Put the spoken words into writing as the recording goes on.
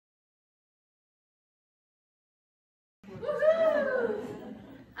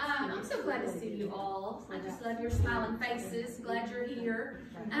I'm so glad to see you all. I just love your smiling faces. Glad you're here.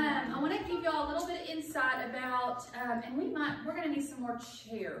 I want to give y'all a little bit of insight about, and we're going to need some more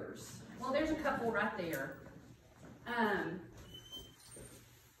chairs. Well, there's a couple right there.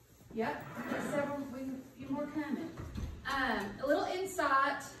 Yep, several, a few more coming. A little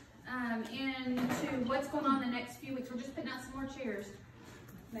insight into what's going on the next few weeks. We're just putting out some more chairs,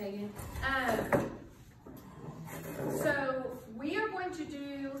 Megan. So we are going to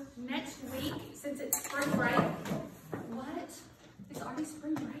do next week, since it's spring break. What? It's already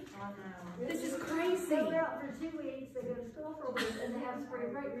spring break? I know. This is crazy. They go out for 2 weeks, they go to school for a week, and they have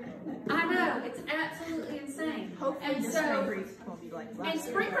spring break. I know, it's absolutely insane. Hopefully and the so, spring break won't be like and last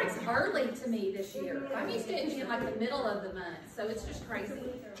spring break's early to me this year. I'm used to it being like the middle of the month, so it's just crazy.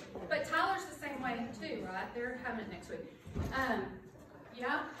 But Tyler's the same way too, right? They're having it next week.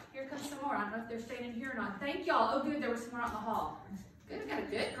 Yeah, here comes some more. I don't know if they're staying in here or not. Thank y'all. Oh, good, there was some more out in the hall. Good, we got a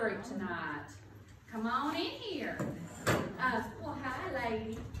good group tonight. Come on in here. Well, hi,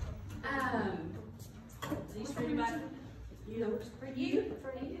 lady. These for anybody? You?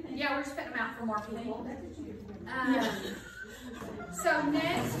 Yeah, we're just putting them out for more people. So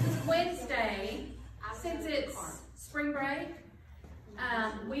next Wednesday, since it's spring break,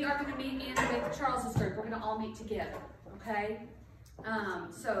 we are going to meet in with Charles's group. We're going to all meet together, okay?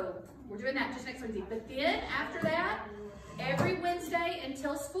 So we're doing that just next Wednesday. But then after that, every Wednesday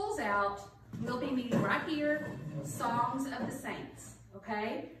until school's out, we'll be meeting right here, Songs of the Saints,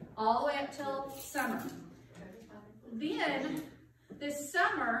 okay? All the way up till summer. Then, this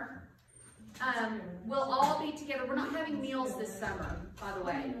summer, we'll all be together. We're not having meals this summer, by the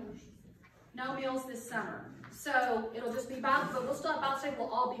way. No meals this summer. So, it'll just be Bible, but we'll still have Bible study. We'll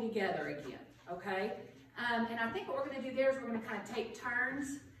all be together again, okay? And I think what we're going to do there is we're going to kind of take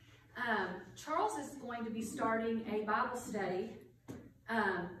turns. Charles is going to be starting a Bible study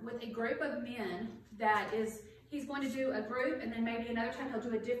with a group of men he's going to do a group, and then maybe another time he'll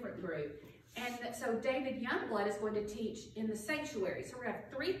do a different group. And so David Youngblood is going to teach in the sanctuary. So we're going to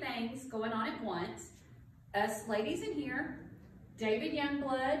have 3 things going on at once. Us ladies in here, David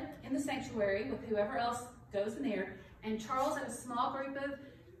Youngblood in the sanctuary with whoever else goes in there, and Charles and a small group of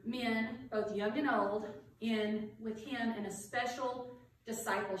men, both young and old, with him in a special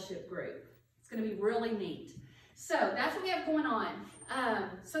discipleship group. It's going to be really neat. So that's what we have going on.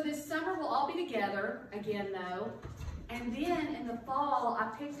 So this summer we'll all be together again though. And then in the fall, I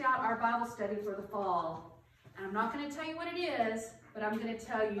picked out our Bible study for the fall. And I'm not going to tell you what it is, but I'm going to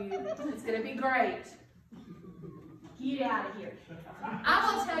tell you it's going to be great. Get out of here.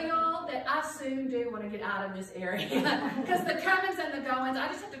 I will tell y'all that I soon do want to get out of this area. Because the comings and the goings, I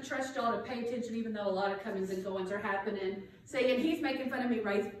just have to trust y'all to pay attention even though a lot of comings and goings are happening. See, and he's making fun of me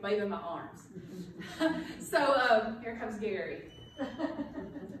waving my arms. So here comes Gary.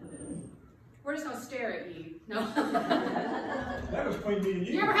 We're just going to stare at you. No. That was between me and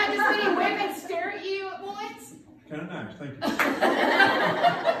you. You ever had this many women stare at you at once? Kind of nice, thank you.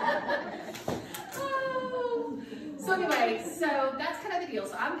 So anyway, so that's kind of the deal.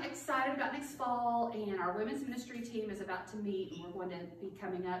 So I'm excited about next fall, and our women's ministry team is about to meet, and we're going to be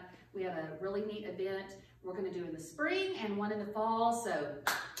coming up. We have a really neat event we're going to do in the spring and one in the fall. So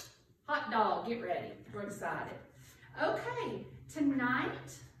hot dog, get ready. We're excited. Okay,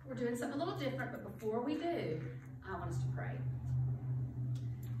 tonight we're doing something a little different, but before we do, I want us to pray.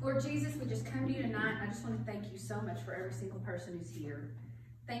 Lord Jesus, we just come to you tonight, and I just want to thank you so much for every single person who's here.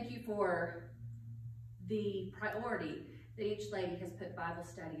 Thank you for the priority that each lady has put Bible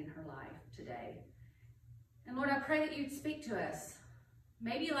study in her life today. And Lord, I pray that you'd speak to us,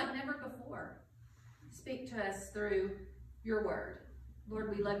 maybe like never before. Speak to us through your word.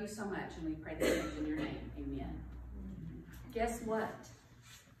 Lord, we love you so much, and we pray these things in your name. Amen. Guess what?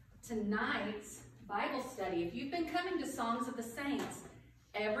 Tonight's Bible study, if you've been coming to Songs of the Saints,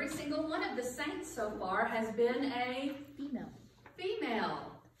 every single one of the saints so far has been a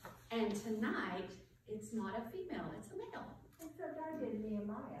female. And tonight, it's not a female, it's a male. Except I did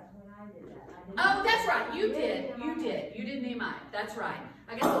Nehemiah when I did that. Oh, that's right. You did. You did Nehemiah. That's right.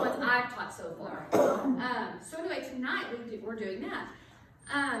 I guess the ones I've taught so far. So anyway, tonight we're doing that.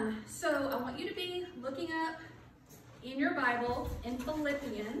 So I want you to be looking up in your Bible in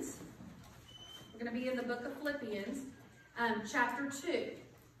Philippians. We're going to be in the book of Philippians, chapter 2.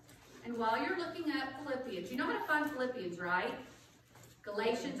 And while you're looking up Philippians, you know how to find Philippians, right?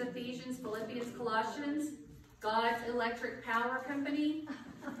 Galatians, Ephesians, Philippians, Colossians, God's Electric Power Company,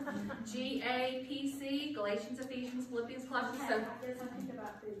 GAPC, Galatians, Ephesians, Philippians, Colossians. So, I guess I think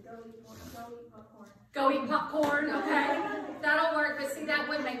about food. Go eat popcorn. Go eat popcorn, okay? That'll work, but see, that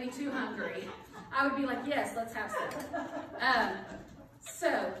would make me too hungry. I would be like, yes, let's have some.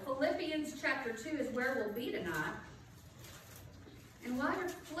 So, Philippians chapter 2 is where we'll be tonight. And while you're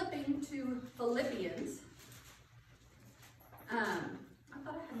flipping to Philippians, I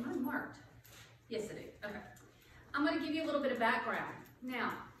thought I had mine marked. Yes, I do. Okay. I'm going to give you a little bit of background.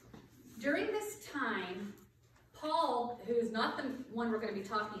 Now, during this time, Paul, who is not the one we're going to be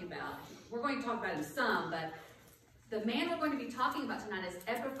talking about, we're going to talk about him some, but the man we're going to be talking about tonight is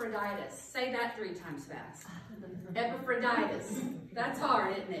Epaphroditus. Say that 3 times fast. Epaphroditus. That's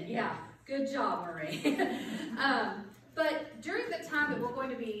hard, isn't it? Yeah. Good job, Marie. But during the time that we're going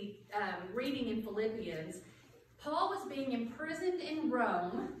to be reading in Philippians, Paul was being imprisoned in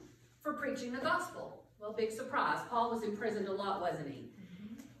Rome for preaching the gospel. Well, big surprise. Paul was imprisoned a lot, wasn't he?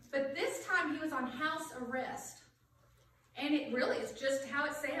 But this time he was on house arrest. And it really is just how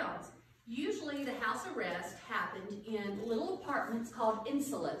it sounds. Usually the house arrest happened in little apartments called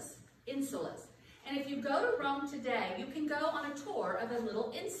insulas. And if you go to Rome today, you can go on a tour of a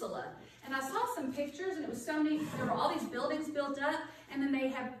little insula. And I saw some pictures, and it was so neat. There were all these buildings built up, and then they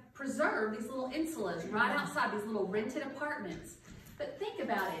have preserved these little insulas right outside, these little rented apartments. But think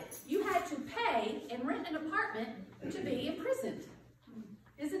about it. You had to pay and rent an apartment to be imprisoned.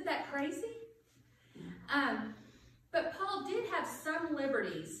 Isn't that crazy? But Paul did have some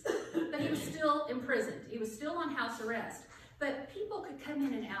liberties, but he was still imprisoned. He was still on house arrest. But people could come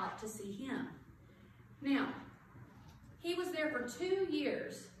in and out to see him. Now, he was there for 2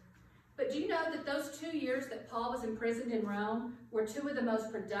 years. But do you know that those 2 years that Paul was imprisoned in Rome were 2 of the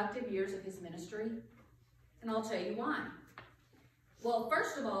most productive years of his ministry? And I'll tell you why. Well,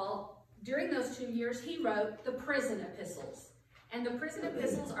 first of all, during those 2 years, he wrote the prison epistles. And the prison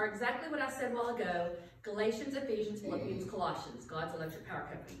epistles are exactly what I said a while ago: Galatians, Ephesians, Philippians, Colossians, God's electric power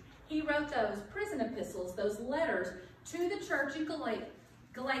company. He wrote those prison epistles, those letters to the church in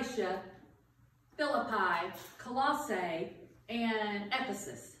Galatia, Philippi, Colossae, and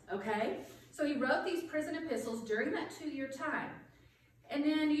Ephesus, okay? So he wrote these prison epistles during that 2-year time. And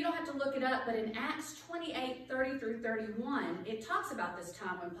then you don't have to look it up, but in Acts 28, 30 through 31, it talks about this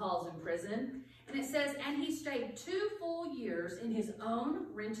time when Paul's in prison. And it says, and he stayed 2 full years in his own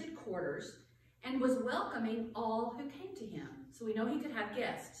rented quarters and was welcoming all who came to him. So we know he could have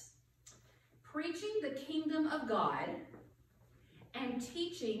guests. Preaching the kingdom of God and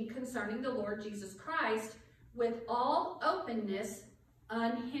teaching concerning the Lord Jesus Christ with all openness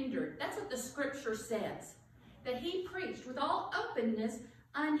unhindered. That's what the scripture says. That he preached with all openness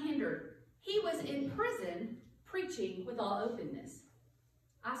unhindered. He was in prison preaching with all openness.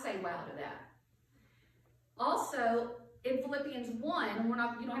 I say wow to that. Also, in Philippians 1, and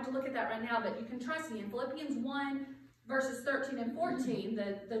you don't have to look at that right now, but you can trust me, in Philippians 1, verses 13 and 14,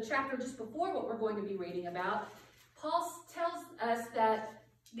 the chapter just before what we're going to be reading about, Paul tells us that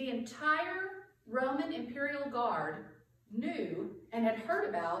the entire Roman imperial guard knew and had heard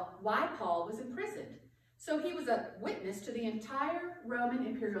about why Paul was imprisoned. So he was a witness to the entire Roman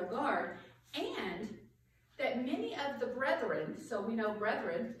imperial guard, and that many of the brethren, so we know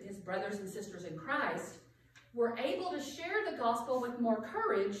brethren, his brothers and sisters in Christ, were able to share the gospel with more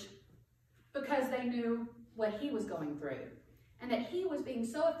courage because they knew what he was going through and that he was being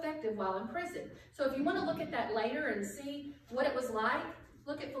so effective while in prison. So if you want to look at that later and see what it was like,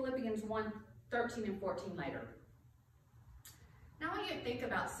 look at Philippians 1, 13 and 14 later. Now I want you to think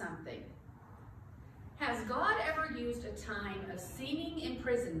about something. Has God ever used a time of seeming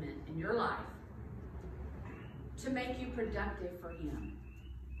imprisonment in your life to make you productive for him?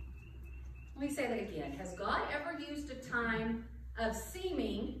 Let me say that again. Has God ever used a time of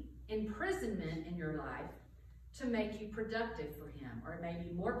seeming imprisonment in your life to make you productive for him, or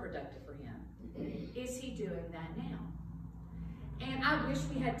maybe more productive for him? Is he doing that now? And I wish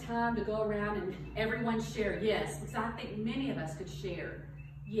we had time to go around and everyone share yes, because I think many of us could share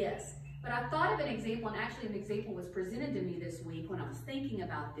yes. But I thought of an example, and actually an example was presented to me this week when I was thinking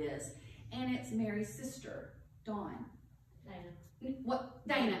about this, and it's Mary's sister, Dawn. Dana. What?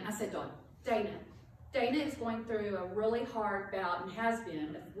 Dana. I said Dawn. Dana. Dana is going through a really hard bout, and has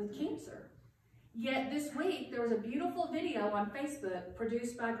been, with cancer. Yet this week, there was a beautiful video on Facebook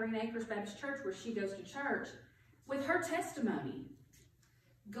produced by Green Acres Baptist Church, where she goes to church, with her testimony.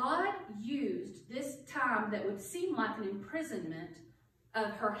 God used this time that would seem like an imprisonment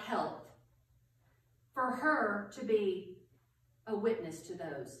of her health for her to be a witness to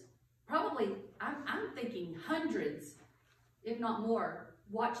those. Probably, I'm thinking hundreds, if not more,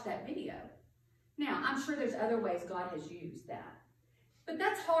 watched that video. Now, I'm sure there's other ways God has used that. But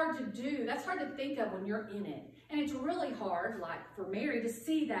that's hard to do. That's hard to think of when you're in it. And it's really hard, like for Mary, to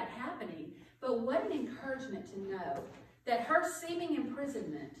see that happening. But what an encouragement to know that her seeming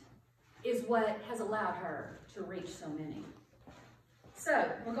imprisonment is what has allowed her to reach so many. So,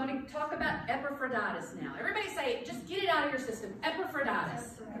 we're going to talk about Epaphroditus now. Everybody say it, just get it out of your system.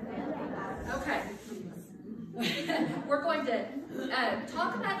 Epaphroditus. Okay. We're going to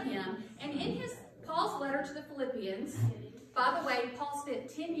talk about him. And in Paul's letter to the Philippians, by the way, Paul spent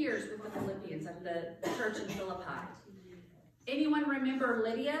 10 years with the Philippians at the church in Philippi. Anyone remember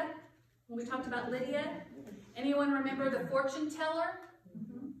Lydia? When we talked about Lydia? Anyone remember the fortune teller?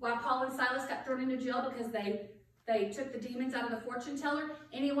 Why Paul and Silas got thrown into jail because they took the demons out of the fortune teller.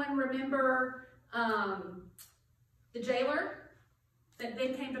 Anyone remember the jailer that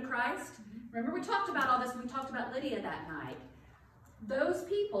then came to Christ? Remember we talked about all this when we talked about Lydia that night. Those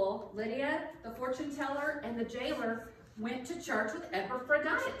people, Lydia, the fortune teller, and the jailer, went to church with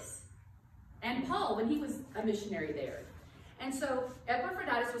Epaphroditus and Paul when he was a missionary there. And so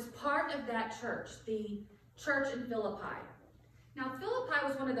Epaphroditus was part of that church, the church in Philippi. Now Philippi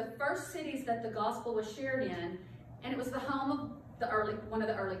was one of the first cities that the gospel was shared in, and it was the home of one of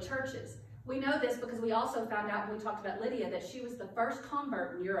the early churches. We know this because we also found out when we talked about Lydia that she was the first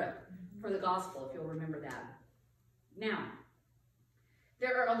convert in Europe for the gospel, if you'll remember that. Now,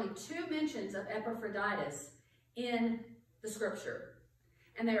 there are only 2 mentions of Epaphroditus in the scripture,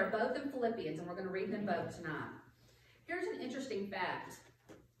 and they are both in Philippians, and we're going to read them both tonight. Here's an interesting fact.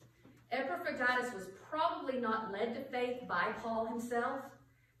 Epaphroditus was probably not led to faith by Paul himself,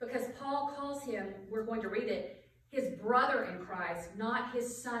 because Paul calls him, we're going to read it, his brother in Christ, not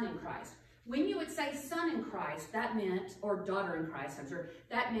his son in Christ. When you would say son in Christ, that meant, or daughter in Christ, I'm sure,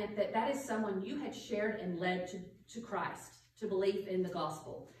 that meant that is someone you had shared and led to Christ, to belief in the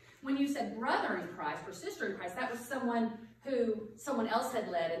gospel. When you said brother in Christ or sister in Christ, that was someone who someone else had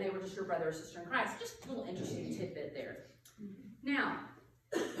led and they were just your brother or sister in Christ. Just a little interesting tidbit there. Now,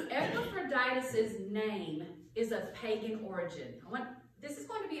 Epaphroditus' name is of pagan origin. This is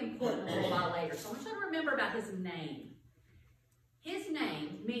going to be important a little while later, so I want you to remember about his name. His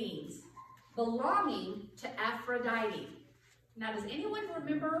name means belonging to Aphrodite. Now, does anyone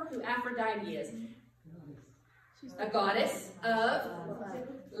remember who Aphrodite is? A goddess of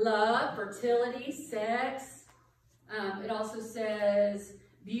love, fertility, sex. It also says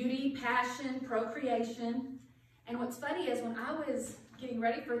beauty, passion, procreation. And what's funny is when I was getting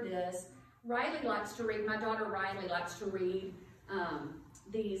ready for this, Riley likes to read, my daughter Riley likes to read I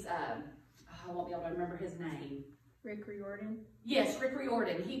won't be able to remember his name. Rick Riordan? Yes, Rick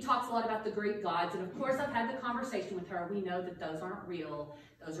Riordan. He talks a lot about the Greek gods, and of course I've had the conversation with her. We know that those aren't real.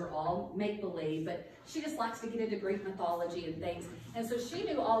 Those are all make-believe, but she just likes to get into Greek mythology and things. And so she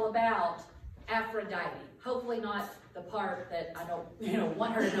knew all about Aphrodite. Hopefully not the part that I don't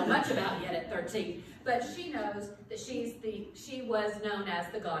want her to know much about yet at 13, but she knows that she was known as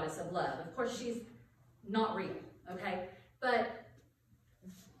the goddess of love. Of course, she's not real, okay? But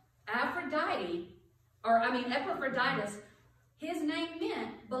Epaphroditus, his name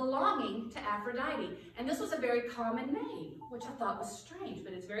meant belonging to Aphrodite. And this was a very common name, which I thought was strange,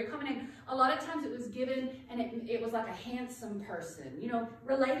 but it's a very common name. A lot of times it was given, and it was like a handsome person,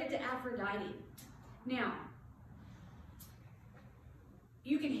 related to Aphrodite. Now,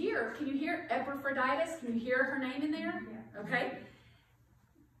 can you hear Epaphroditus? Can you hear her name in there? Yeah. Okay.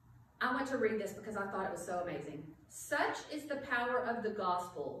 I want to read this because I thought it was so amazing. Such is the power of the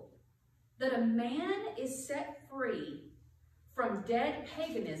gospel that a man is set free from dead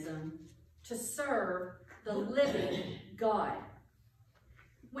paganism to serve the living God.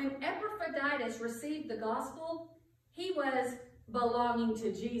 When Epaphroditus received the gospel, he was belonging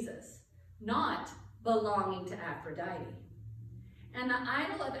to Jesus, not belonging to Aphrodite. And the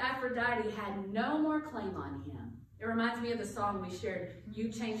idol of Aphrodite had no more claim on him. It reminds me of the song we shared, You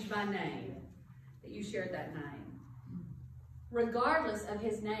Changed My Name, that you shared that night. Regardless of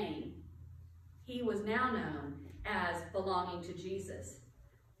his name, he was now known as belonging to Jesus.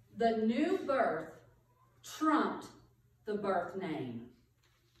 The new birth trumped the birth name.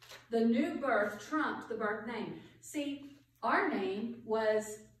 The new birth trumped the birth name. See, our name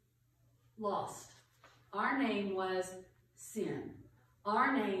was lost. Our name was sin.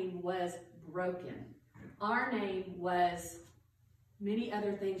 Our name was broken. Our name was many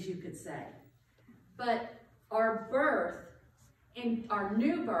other things you could say. But our birth, in our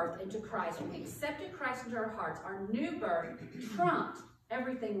new birth into Christ, when we accepted Christ into our hearts, our new birth trumped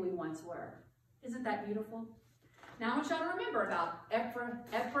everything we once were. Isn't that beautiful? Now I want y'all to remember about that's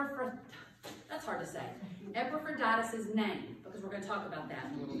hard to say, Epaphroditus' name, because we're going to talk about that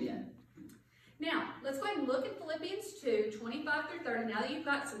in a little bit. Now, let's go ahead and look at Philippians 2, 25 through 30, now that you've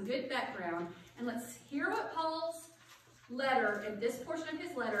got some good background, and let's hear what Paul's letter, and this portion of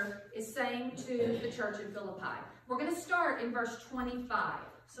his letter, is saying to the church in Philippi. We're going to start in verse 25.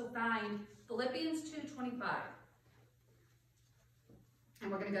 So find Philippians 2, 25.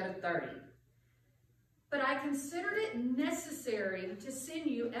 And we're going to go to 30. But I considered it necessary to send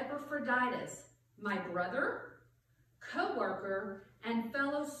you Epaphroditus, my brother, co-worker, and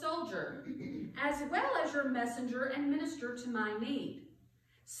fellow soldier, as well as your messenger and minister to my need,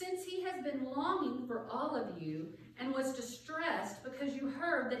 since he has been longing for all of you and was distressed because you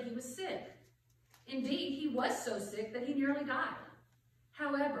heard that he was sick. Indeed, he was so sick that he nearly died.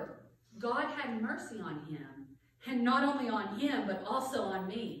 However, God had mercy on him, and not only on him, but also on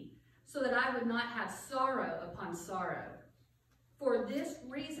me, so that I would not have sorrow upon sorrow. For this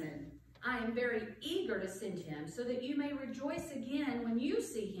reason, I am very eager to send him, so that you may rejoice again when you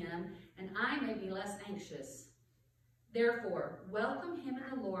see him, and I may be less anxious. Therefore, welcome him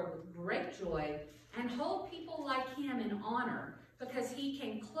in the Lord with great joy, and hold people like him in honor, because he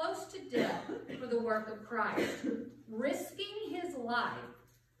came close to death for the work of Christ, risking his life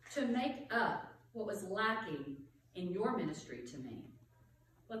to make up what was lacking in your ministry to me.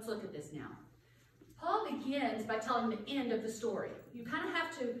 Let's look at this now. Paul begins by telling the end of the story. You kind of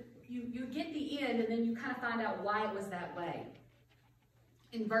have to, you get the end and then you kind of find out why it was that way.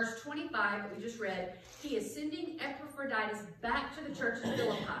 In verse 25 that we just read, he is sending Epaphroditus back to the church in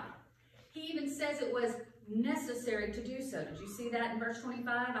Philippi. He even says it was necessary to do so. Did you see that in verse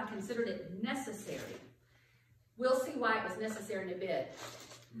 25? I considered it necessary. We'll see why it was necessary in a bit.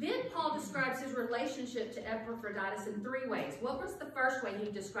 Then Paul describes his relationship to Epaphroditus in 3 ways. What was the first way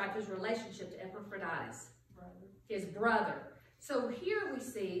he described his relationship to Epaphroditus? His brother. So here we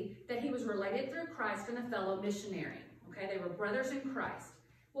see that he was related through Christ and a fellow missionary. Okay, they were brothers in Christ.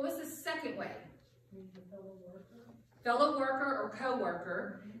 What was the second way? Fellow worker or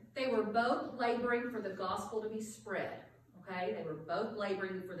co-worker. They were both laboring for the gospel to be spread. Okay, they were both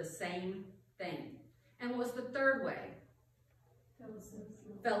laboring for the same thing. And what was the third way?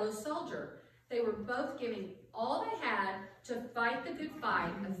 Fellow soldier. They were both giving all they had to fight the good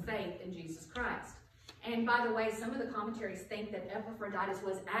fight of faith in Jesus Christ. And by the way, some of the commentaries think that Epaphroditus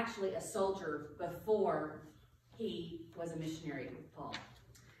was actually a soldier before he was a missionary with Paul.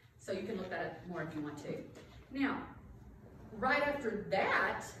 So you can look that up more if you want to. Now, right after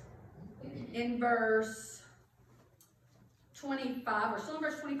that, in verse 25, or still in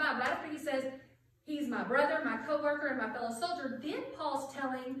verse 25, right after he says, he's my brother, my co-worker, and my fellow soldier, then Paul's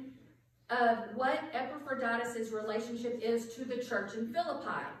telling of what Epaphroditus' relationship is to the church in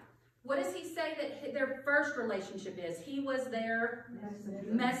Philippi. What does he say that their first relationship is? He was their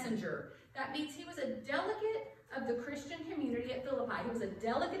messenger. That means he was a delegate of the Christian community at Philippi. He was a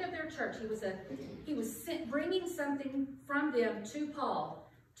delegate of their church. He was bringing something from them to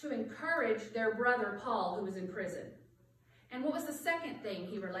Paul to encourage their brother Paul, who was in prison. And what was the second thing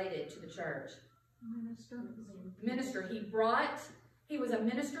he related to the church? Minister. He was a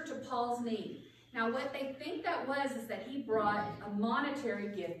minister to Paul's need. Now what they think that was is that he brought a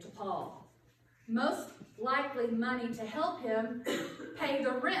monetary gift to Paul. Most likely money to help him pay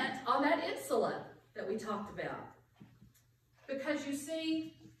the rent on that insula that we talked about. Because you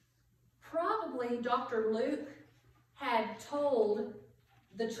see, probably Dr. Luke had told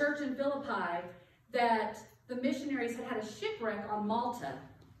the church in Philippi that the missionaries had a shipwreck on Malta.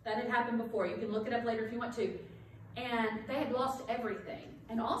 That had happened before. You can look it up later if you want to. And they had lost everything.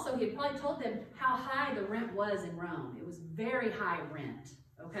 And also, he had probably told them how high the rent was in Rome. It was very high rent,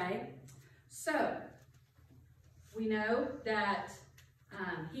 okay? So, we know that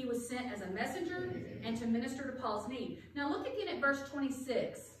he was sent as a messenger and to minister to Paul's need. Now, look again at verse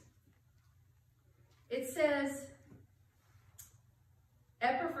 26. It says,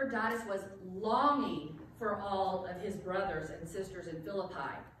 Epaphroditus was longing for all of his brothers and sisters in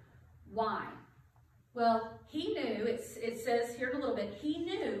Philippi. Why? Well, he knew, it says here in a little bit, he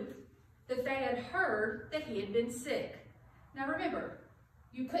knew that they had heard that he had been sick. Now remember,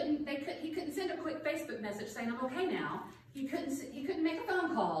 he couldn't send a quick Facebook message saying, I'm okay now. He couldn't make a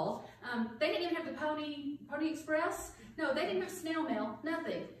phone call. They didn't even have the Pony Express. No, they didn't have snail mail,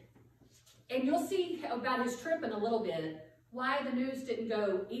 nothing. And you'll see about his trip in a little bit, why the news didn't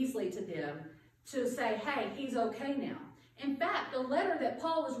go easily to them to say, hey, he's okay now. In fact, the letter that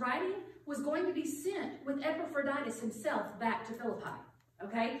Paul was writing was going to be sent with Epaphroditus himself back to Philippi.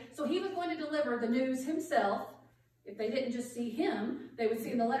 Okay? So he was going to deliver the news himself. If they didn't just see him, they would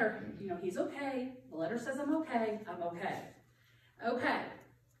see in the letter, you know, he's okay. The letter says I'm okay. I'm okay. Okay.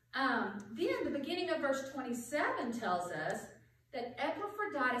 Then the beginning of verse 27 tells us that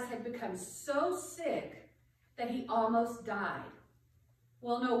Epaphroditus had become so sick that he almost died.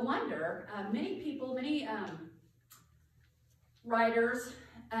 Well, no wonder. Many writers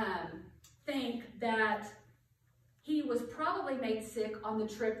think that he was probably made sick on the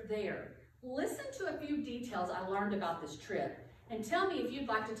trip there. Listen to a few details I learned about this trip, and tell me if you'd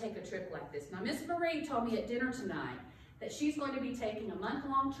like to take a trip like this. Now, Miss Marie told me at dinner tonight that she's going to be taking a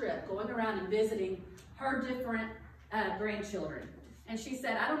month-long trip going around and visiting her different grandchildren. And she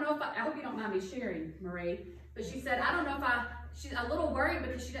said, I don't know if I hope you don't mind me sharing, Marie, but she said, I don't know if she's a little worried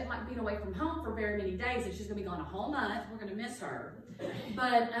because she doesn't like being away from home for very many days, and she's going to be gone a whole month. We're going to miss her.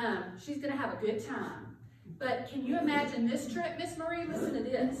 But she's going to have a good time. But can you imagine this trip, Miss Marie? Listen to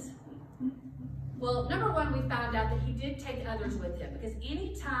this. Well, number one, we found out that he did take others with him, because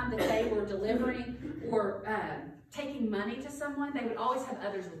any time that they were delivering or taking money to someone, they would always have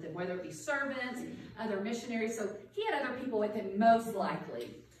others with them, whether it be servants, other missionaries. So he had other people with him, most likely.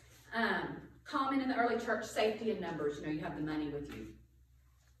 Common in the early church, safety in numbers. You know, you have the money with you.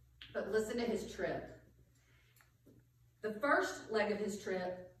 But listen to his trip. The first leg of his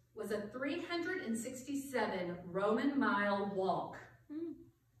trip was a 367 Roman mile walk.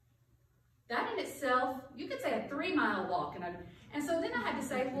 That in itself, you could say a 3-mile walk. And so then I had to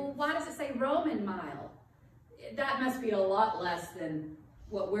say, well, why does it say Roman mile? That must be a lot less than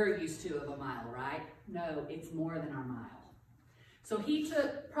what we're used to of a mile, right? No, it's more than our mile. So he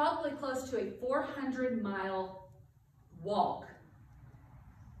took probably close to a 400-mile walk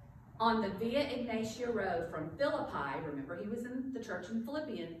on the Via Ignatia Road from Philippi. Remember, he was in the church in the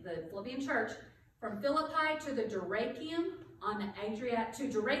Philippian church, from Philippi to the Dyrrachium on the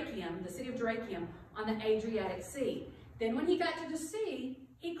Dyrrachium, the city of Dyrrachium, on the Adriatic Sea. Then when he got to the sea,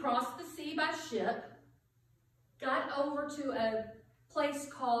 he crossed the sea by ship, got over to a place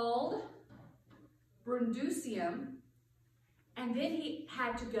called Brundusium, and then he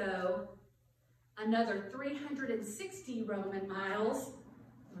had to go another 360 Roman miles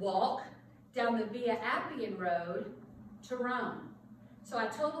walk down the Via Appian Road to Rome. So I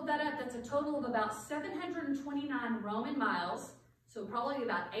totaled that up. That's a total of about 729 Roman miles, so probably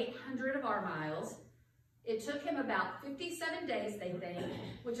about 800 of our miles. It took him about 57 days, they think,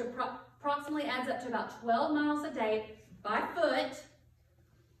 which approximately adds up to about 12 miles a day by foot.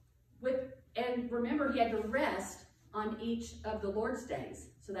 And remember, he had to rest on each of the Lord's days.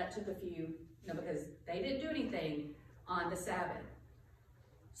 So that took a few, because they didn't do anything on the Sabbath.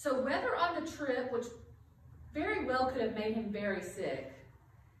 So whether on the trip, which very well could have made him very sick,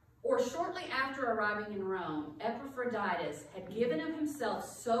 or shortly after arriving in Rome, Epaphroditus had given of himself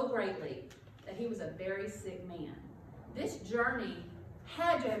so greatly that he was a very sick man. This journey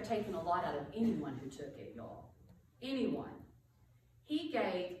had to have taken a lot out of anyone who took it, y'all. Anyone. He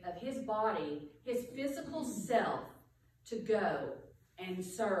gave of his body, his physical self, to go and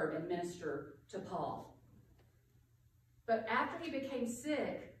serve and minister to Paul. But after he became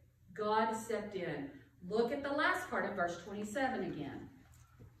sick, God stepped in. Look at the last part of verse 27 again.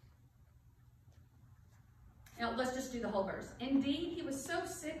 Now, let's just do the whole verse. Indeed, he was so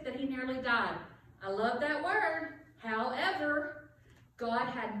sick that he nearly died. I love that word. However, God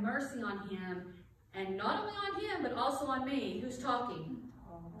had mercy on him, and not only on him, but also on me. Who's talking?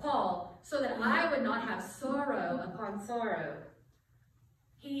 Paul, so that I would not have sorrow upon sorrow.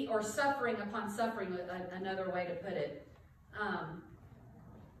 Or suffering upon suffering, another way to put it.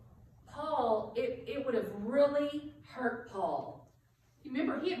 Paul, it would have really hurt Paul.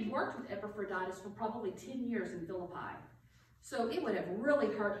 Remember, he had worked with Epaphroditus for probably 10 years in Philippi. So it would have really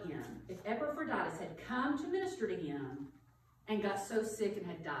hurt him if Epaphroditus had come to minister to him and got so sick and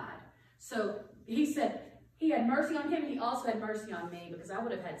had died. So he said he had mercy on him. He also had mercy on me, because I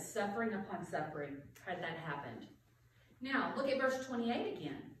would have had suffering upon suffering had that happened. Now, look at verse 28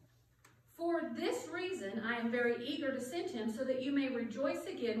 again. For this reason, I am very eager to send him, so that you may rejoice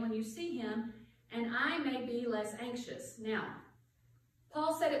again when you see him, and I may be less anxious. Now,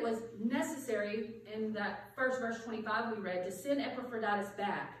 Paul said it was necessary in that first verse 25 we read to send Epaphroditus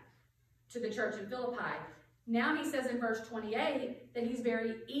back to the church in Philippi. Now he says in verse 28 that he's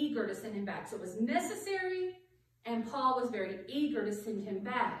very eager to send him back. So it was necessary, and Paul was very eager to send him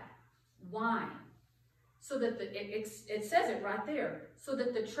back. Why? So that it says it right there, so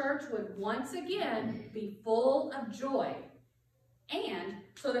that the church would once again be full of joy, and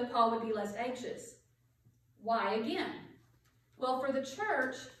so that Paul would be less anxious. Why again? Well, for the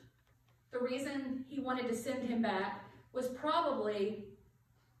church, the reason he wanted to send him back was probably,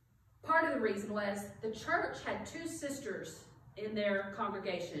 part of the reason was the church had two sisters in their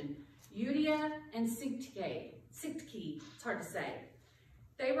congregation, Euodia and Syntyche. It's hard to say.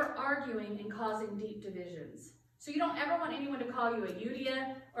 They were arguing and causing deep divisions. So you don't ever want anyone to call you a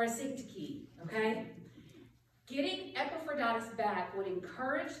Euodia or a Syntyche, okay? Getting Epaphroditus back would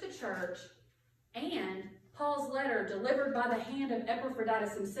encourage the church, and Paul's letter, delivered by the hand of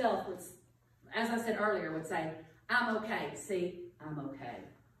Epaphroditus himself, would, as I said earlier, would say, I'm okay. See, I'm okay.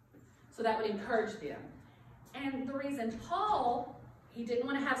 So that would encourage them. And the reason Paul, he didn't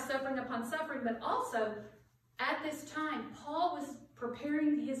want to have suffering upon suffering, but also at this time, Paul was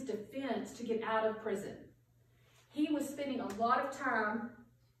preparing his defense to get out of prison. He was spending a lot of time,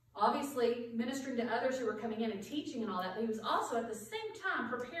 obviously, ministering to others who were coming in and teaching and all that, but he was also at the same time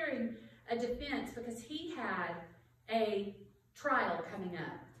preparing a defense because he had a trial coming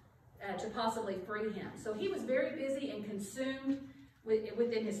up to possibly free him. So he was very busy and consumed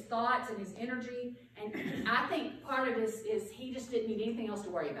within his thoughts and his energy. And I think part of this is he just didn't need anything else to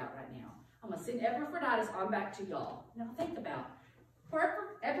worry about right now. I'm going to send Epaphroditus on back to y'all. Now think about it.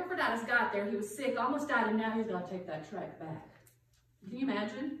 Epaphroditus got there, he was sick, almost died, and now he's got to take that trek back. Can you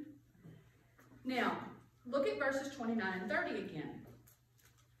imagine? Now, look at verses 29 and 30 again.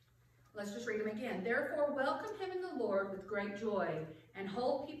 Let's just read them again. Therefore, welcome him in the Lord with great joy, and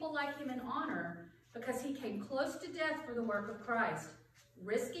hold people like him in honor, because he came close to death for the work of Christ,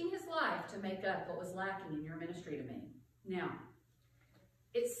 risking his life to make up what was lacking in your ministry to me. Now,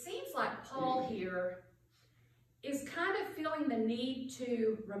 it seems like Paul here is kind of feeling the need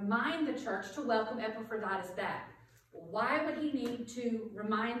to remind the church to welcome Epaphroditus back. Why would he need to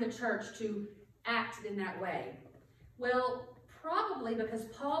remind the church to act in that way? Well, probably because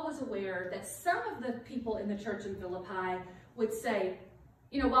Paul was aware that some of the people in the church in Philippi would say,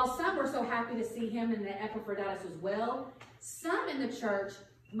 you know, while some were so happy to see him and that Epaphroditus was well, some in the church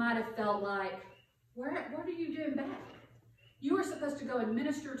might have felt like, what are you doing back? You were supposed to go and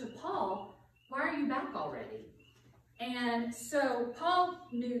minister to Paul. Why are you back already? And so Paul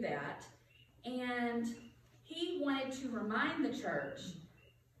knew that, and he wanted to remind the church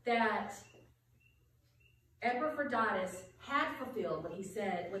that Epaphroditus had fulfilled what he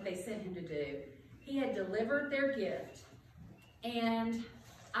said, what they sent him to do. He had delivered their gift. And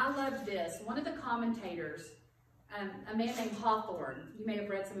I love this. One of the commentators, a man named Hawthorne, you may have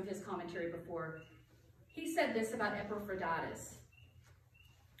read some of his commentary before, he said this about Epaphroditus.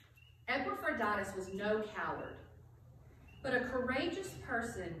 Epaphroditus was no coward, but a courageous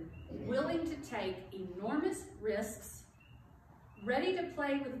person willing to take enormous risks, ready to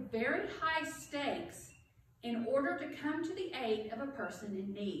play with very high stakes in order to come to the aid of a person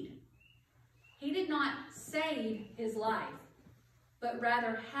in need. He did not save his life, but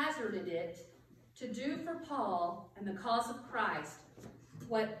rather hazarded it to do for Paul and the cause of Christ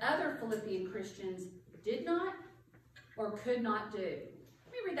what other Philippian Christians did not or could not do.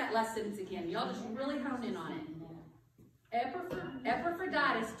 Let me read that last sentence again. Y'all just really hone in on it.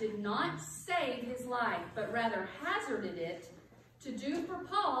 Epaphroditus did not save his life, but rather hazarded it to do for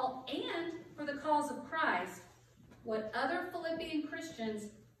Paul and for the cause of Christ what other Philippian Christians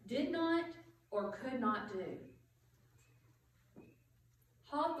did not or could not do.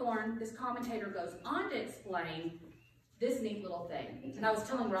 Hawthorne, this commentator, goes on to explain this neat little thing. And I was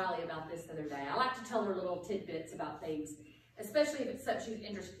telling Riley about this the other day. I like to tell her little tidbits about things, especially if it's something she's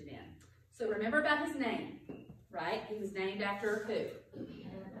interested in. So remember about his name, right? He was named after who?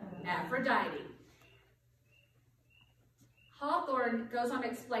 Aphrodite. Hawthorne goes on to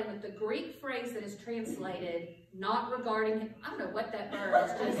explain that the Greek phrase that is translated, not regarding him, I don't know what that verb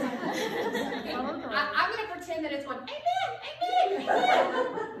is. Just, I'm going to pretend that it's one, amen, amen,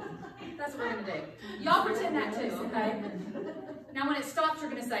 amen. That's what we're going to do. Y'all pretend that too, okay? Now when it stops, you're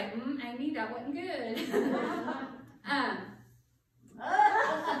going to say, Amy, that wasn't good.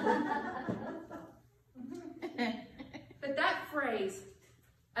 But that phrase,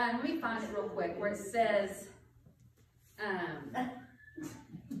 let me find it real quick, where it says,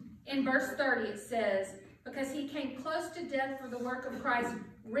 in verse 30, it says, because he came close to death for the work of Christ,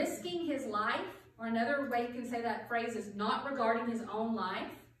 risking his life, or another way you can say that phrase is not regarding his own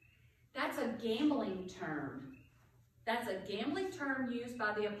life. That's a gambling term. That's a gambling term used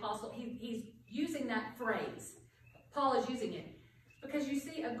by the apostle. He's using that phrase. Paul is using it. Because you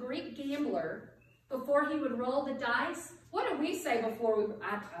see, a Greek gambler, before he would roll the dice, what do we say before we,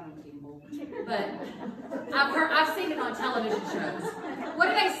 I don't gamble, but I've seen it on television shows. What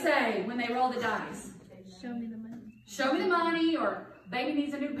do they say when they roll the dice? Show me the money. Show me the money, or baby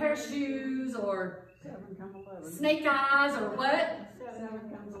needs a new pair of shoes, or 7 comes 11. snake eyes, or what? 7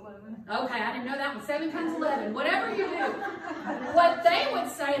 comes 11. Okay, I didn't know that one. 7 comes 11. Whatever you do. What they would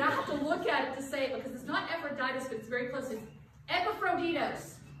say, and I have to look at it to say it because it's not Epaphroditus, but it's very close. It's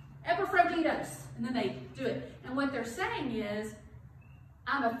Epaphroditus. Epaphroditus. And then they do it. And what they're saying is,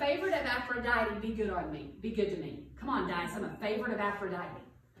 I'm a favorite of Aphrodite. Be good on me. Be good to me. Come on, dice. I'm a favorite of Aphrodite.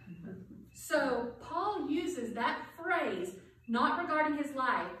 So Paul uses that phrase, not regarding his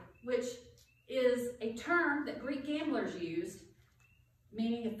life, which is a term that Greek gamblers used,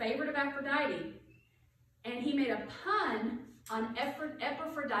 meaning a favorite of Aphrodite, and he made a pun on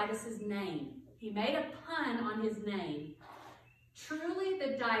Epaphroditus' name. He made a pun on his name. Truly,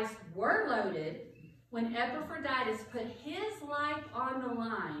 the dice were loaded when Epaphroditus put his life on the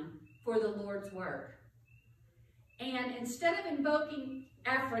line for the Lord's work. And instead of invoking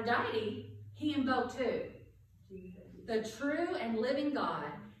Aphrodite, he invoked who? The true and living God,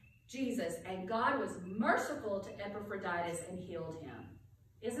 Jesus. And God was merciful to Epaphroditus and healed him.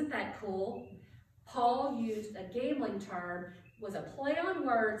 Isn't that cool? Paul used a gambling term, was a play on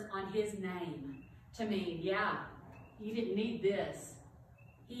words on his name to mean, yeah, you didn't need this.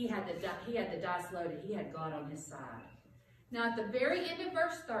 He had the dice loaded. He had God on his side. Now, at the very end of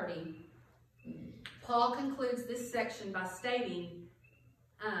verse 30, Paul concludes this section by stating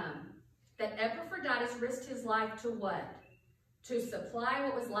that Epaphroditus risked his life to what? To supply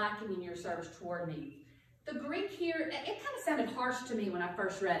what was lacking in your service toward me. The Greek here, it kind of sounded harsh to me when I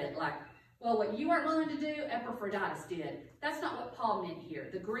first read it, like, well, what you weren't willing to do, Epaphroditus did. That's not what Paul meant here.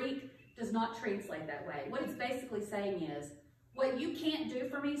 The Greek does not translate that way. What it's basically saying is, what you can't do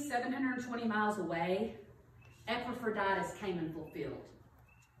for me 720 miles away, Epaphroditus came and fulfilled.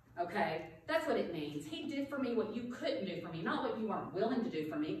 Okay? That's what it means. He did for me what you couldn't do for me, not what you weren't willing to do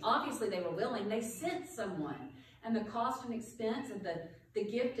for me. Obviously, they were willing. They sent someone. And the cost and expense of the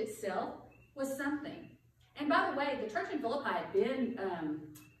gift itself was something. And by the way, the church in Philippi had been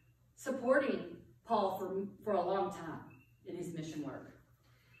supporting Paul for a long time in his mission work.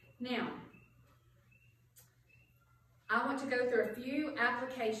 Now, I want to go through a few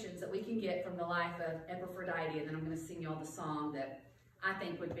applications that we can get from the life of Epaphroditus, and then I'm going to sing you all the song that I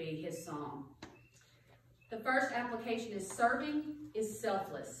think would be his song. The first application is serving is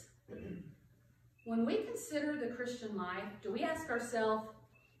selfless. When we consider the Christian life, do we ask ourselves,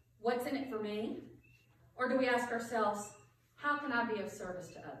 what's in it for me? Or do we ask ourselves, how can I be of service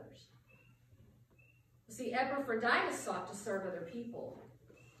to others? See, Epaphroditus sought to serve other people.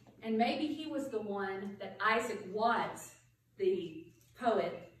 And maybe he was the one that Isaac Watts, the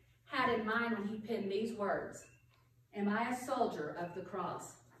poet, had in mind when he penned these words. Am I a soldier of the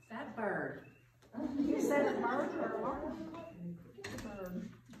cross? That bird. You said a bird or a lark? Bird.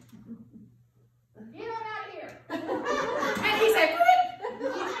 Get on out here. And he said,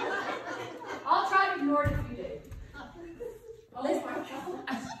 I'll try to ignore it if you do. Oh my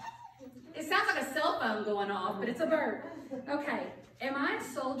God. It sounds like a cell phone going off, but it's a bird. Okay. Am I a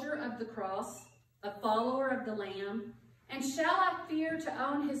soldier of the cross, a follower of the Lamb? And shall I fear to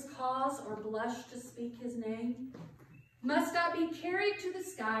own his cause or blush to speak his name? Must I be carried to the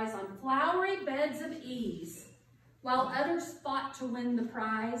skies on flowery beds of ease, while others fought to win the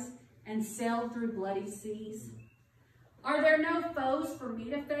prize and sailed through bloody seas? Are there no foes for me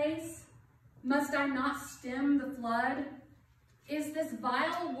to face? Must I not stem the flood? Is this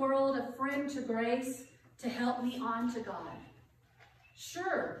vile world a friend to grace to help me on to God?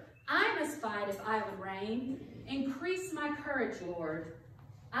 Sure, I must fight if I would reign. Increase my courage, Lord.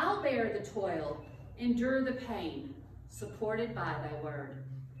 I'll bear the toil, endure the pain, supported by thy word.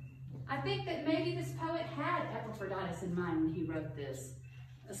 I think that maybe this poet had Epaphroditus in mind when he wrote this,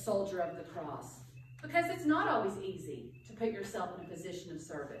 a soldier of the cross, because it's not always easy to put yourself in a position of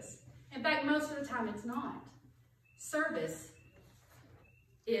service. In fact, most of the time it's not. Service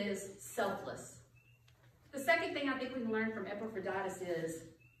is selfless. The second thing I think we can learn from Epaphroditus is,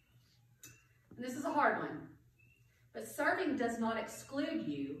 and this is a hard one, but serving does not exclude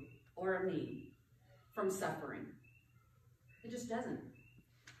you or me from suffering. It just doesn't.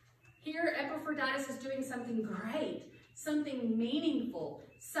 Here, Epaphroditus is doing something great, something meaningful,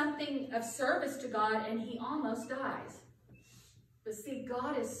 something of service to God, and he almost dies. But see,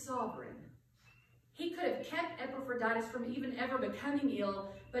 God is sovereign. He could have kept Epaphroditus from even ever becoming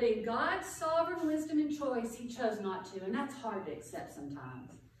ill, but in God's sovereign wisdom and choice, he chose not to, and that's hard to accept sometimes.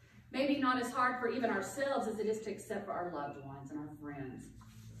 Maybe not as hard for even ourselves as it is to accept for our loved ones and our friends.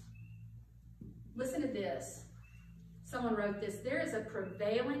 Listen to this. Someone wrote this. There is a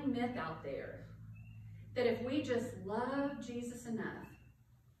prevailing myth out there that if we just love Jesus enough,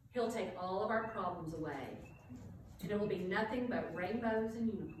 he'll take all of our problems away, and it will be nothing but rainbows and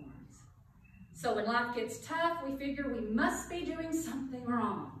unicorns. So when life gets tough, we figure we must be doing something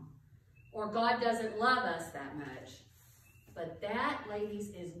wrong, or God doesn't love us that much. But that, ladies,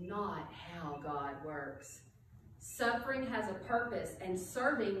 is not how God works. Suffering has a purpose, and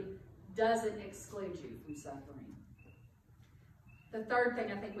serving doesn't exclude you from suffering. The third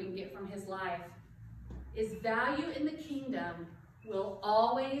thing I think we can get from his life is value in the kingdom will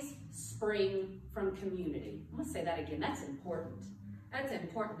always spring from community. I'm going to say that again. That's important. That's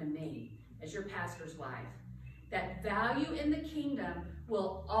important to me as your pastor's wife. That value in the kingdom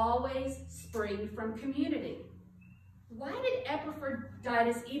will always spring from community. Why did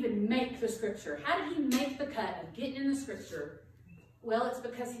Epaphroditus even make the scripture? How did he make the cut of getting in the scripture? Well, it's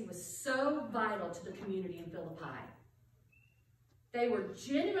because he was so vital to the community in Philippi. They were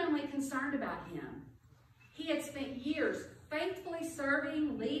genuinely concerned about him. He had spent years faithfully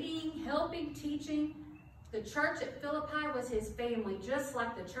serving, leading, helping, teaching. The church at Philippi was his family, just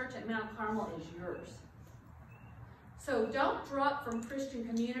like the church at Mount Carmel is yours. So don't drop from Christian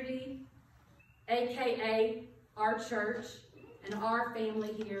community, aka our church and our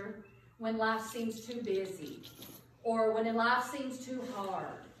family here, when life seems too busy or when life seems too hard.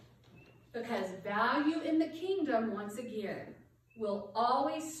 Because value in the kingdom, once again, will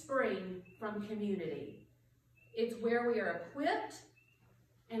always spring from community. It's where we are equipped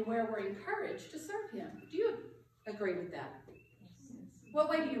and where we're encouraged to serve him. Do you agree with that? What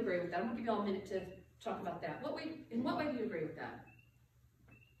way do you agree with that? I'm going to give you all a minute to talk about that. In what way do you agree with that?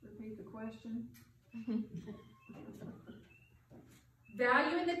 Repeat the question.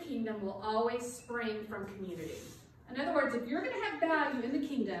 Value in the kingdom will always spring from community. In other words, if you're going to have value in the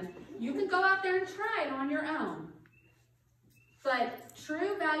kingdom, you can go out there and try it on your own. But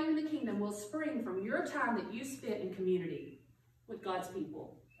true value in the kingdom will spring from your time that you spent in community with God's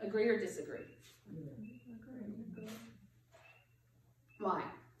people. Agree or disagree? Agree. Why?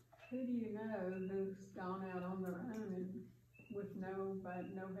 Who do you know who's gone out on their own and with no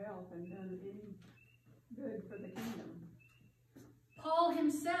help and done any good for the kingdom? Paul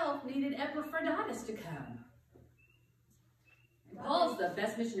himself needed Epaphroditus to come. And Paul's the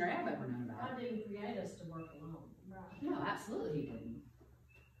best missionary I've ever known about. God didn't create us to work alone. No, absolutely he didn't.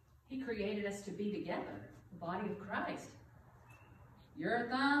 He created us to be together, the body of Christ. You're a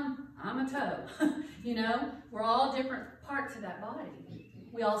thumb, I'm a toe. You know, we're all different parts of that body.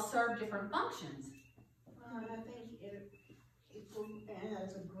 We all serve different functions. And I think and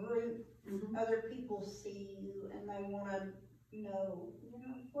as a group, other people see you and they want to know,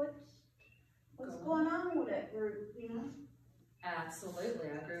 what's going on with that group, Absolutely,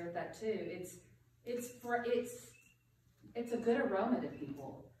 I agree with that too. It's a good aroma to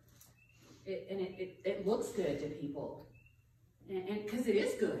people. It looks good to people. And because it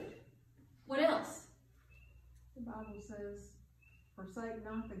is good. What else? The Bible says, forsake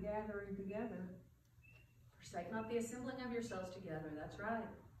not the gathering together. Forsake not the assembling of yourselves together. That's right.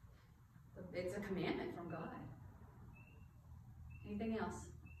 It's a commandment from God. Anything else?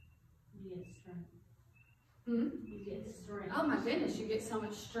 You get strength. You get strength. Oh my goodness, you get so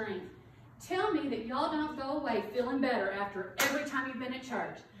much strength. Tell me that y'all don't go away feeling better after every time you've been at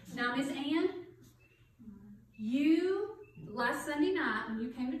church. Now, Miss Ann, you, last Sunday night when you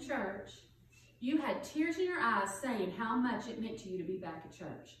came to church, you had tears in your eyes saying how much it meant to you to be back at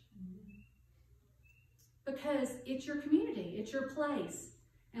church. Because it's your community, it's your place.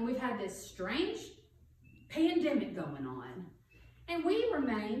 And we've had this strange pandemic going on. And we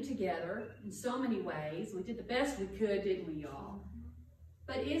remained together in so many ways. We did the best we could, didn't we, y'all?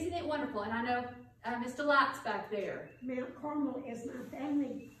 But isn't it wonderful? And I know Miss Delight's back there. Mount Carmel is my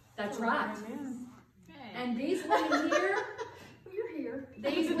family. That's right. Amen. And these women here, You're here.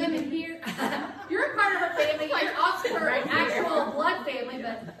 these women here, you're a part of her family. You're also her actual blood family.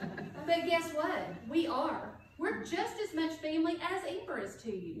 But guess what? We are. We're just as much family as Amber is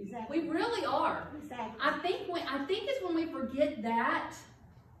to you. Exactly. We really are. Exactly. I think it's when we forget that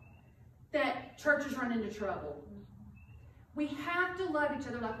churches run into trouble. We have to love each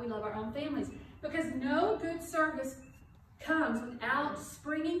other like we love our own families, because no good service comes without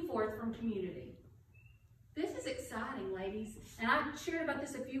springing forth from community. This is exciting, ladies. And I shared about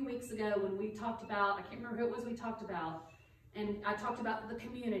this a few weeks ago when we talked about, I can't remember who it was we talked about, and I talked about the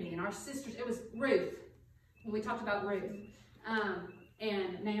community and our sisters. It was Ruth, when we talked about Ruth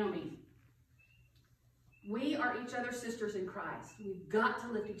and Naomi. We are each other's sisters in Christ. We've got to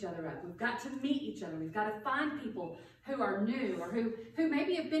lift each other up. We've got to meet each other. We've got to find people who are new or who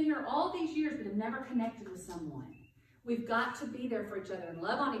maybe have been here all these years but have never connected with someone. We've got to be there for each other and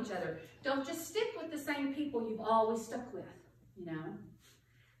love on each other. Don't just stick with the same people you've always stuck with,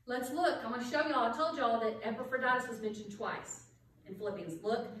 Let's look. I'm going to show y'all. I told y'all that Epaphroditus was mentioned twice in Philippians.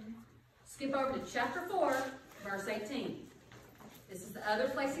 Look, skip over to chapter 4, verse 18. This is the other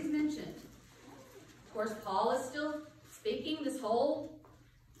place he's mentioned. Of course, Paul is still speaking. This whole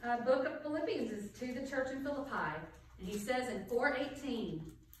book of Philippians is to the church in Philippi. And he says in 4:18,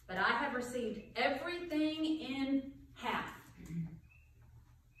 but I have received everything in half.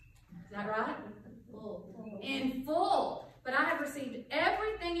 Is that right? Full. In full. But I have received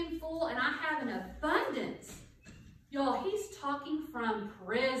everything in full, and I have an abundance. Y'all, he's talking from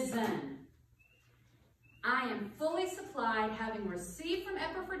prison. I am fully supplied, having received from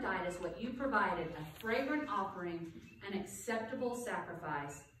Epaphroditus what you provided, a fragrant offering, an acceptable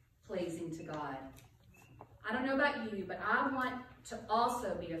sacrifice pleasing to God. I don't know about you, but I want to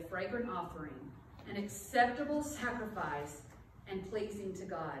also be a fragrant offering, an acceptable sacrifice and pleasing to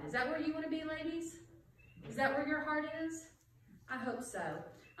God. Is that where you want to be, ladies? Is that where your heart is? I hope so.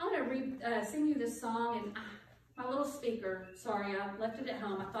 I want to sing you this song, and my little speaker, sorry, I left it at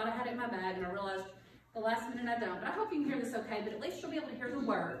home. I thought I had it in my bag, and I realized the last minute I don't. But I hope you can hear this okay, but at least you'll be able to hear the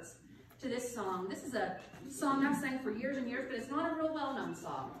words to this song. This is a song I've sang for years and years, but it's not a real well-known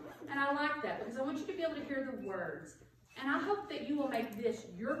song. And I like that because I want you to be able to hear the words. And I hope that you will make this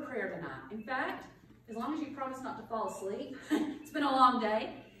your prayer tonight. In fact, as long as you promise not to fall asleep, it's been a long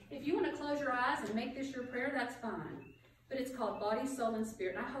day. If you want to close your eyes and make this your prayer, that's fine. But it's called Body, Soul, and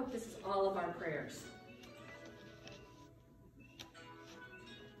Spirit. And I hope this is all of our prayers.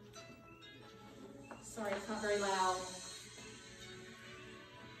 Sorry, it's not very loud.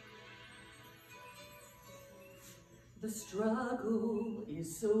 The struggle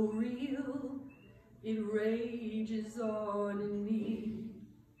is so real, it rages on in me,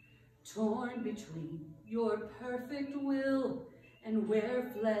 torn between your perfect will and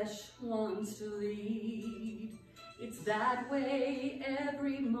where flesh wants to lead. It's that way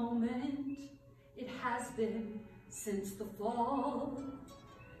every moment, it has been since the fall.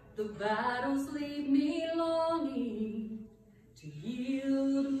 The battles leave me longing to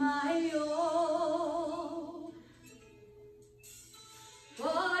yield my all.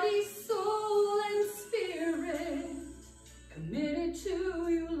 Body, soul, and spirit, committed to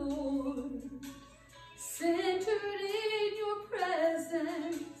you, Lord, centered in your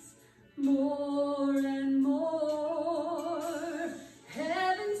presence, more and more.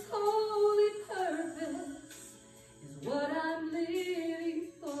 Heaven's holy purpose is what I'm living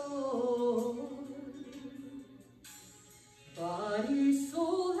for. Body,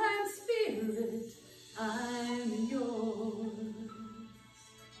 soul, and spirit, I'm yours.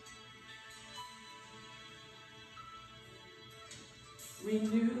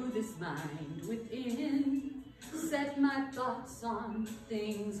 Renew this mind within, set my thoughts on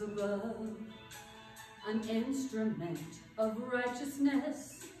things above, an instrument of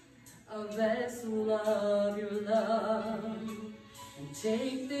righteousness, a vessel of your love. And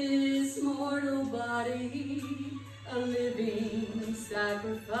take this mortal body, a living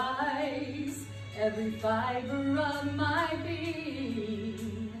sacrifice, every fiber of my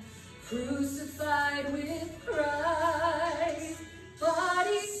being, crucified with Christ.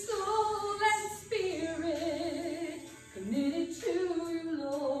 Body, soul, and spirit, committed to you,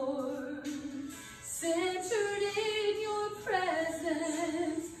 Lord, centered in your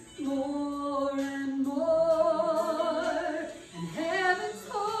presence, more and more. And heaven's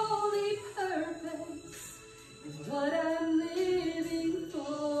holy purpose is what I'm living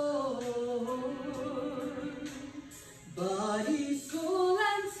for. Body, soul,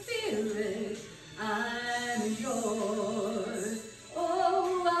 and spirit, I'm yours.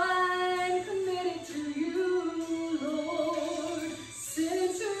 Oh, I'm committed to you, Lord,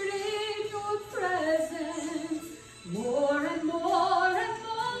 centered in your presence, more and more and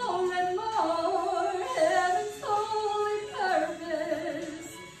more and more. Heaven's holy purpose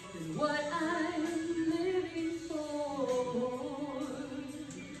is what I'm living for.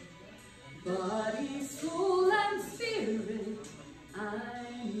 Body, soul, and spirit,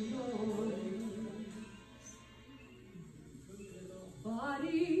 I'm yours.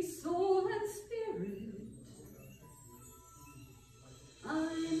 Body, soul, and spirit,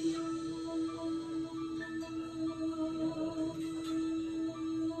 I'm yours.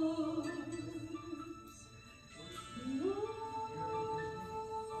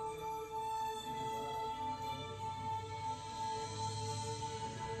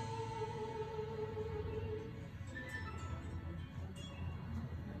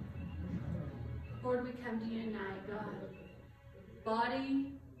 Lord, we come to you tonight, God.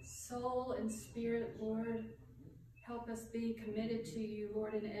 Body, soul, and spirit, Lord, help us be committed to you,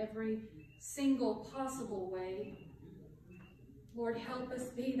 Lord, in every single possible way. Lord, help us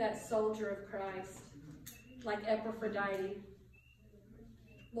be that soldier of Christ, like Epaphroditus.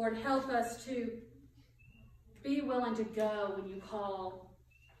 Lord, help us to be willing to go when you call.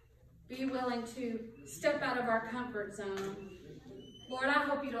 Be willing to step out of our comfort zone. Lord, I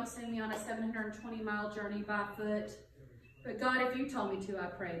hope you don't send me on a 720-mile journey by foot. But God, if you told me to, I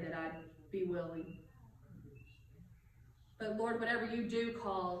pray that I'd be willing. But Lord, whatever you do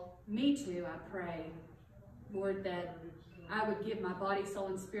call me to, I pray, Lord, that I would give my body, soul,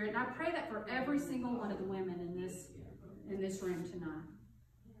 and spirit. And I pray that for every single one of the women in this room tonight.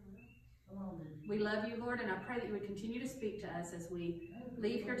 We love you, Lord, and I pray that you would continue to speak to us as we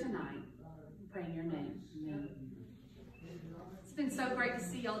leave here tonight. We pray in your name. Amen. It's been so great to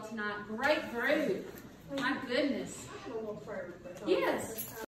see y'all tonight. Great group. My goodness. I have a little prayer request. Yes.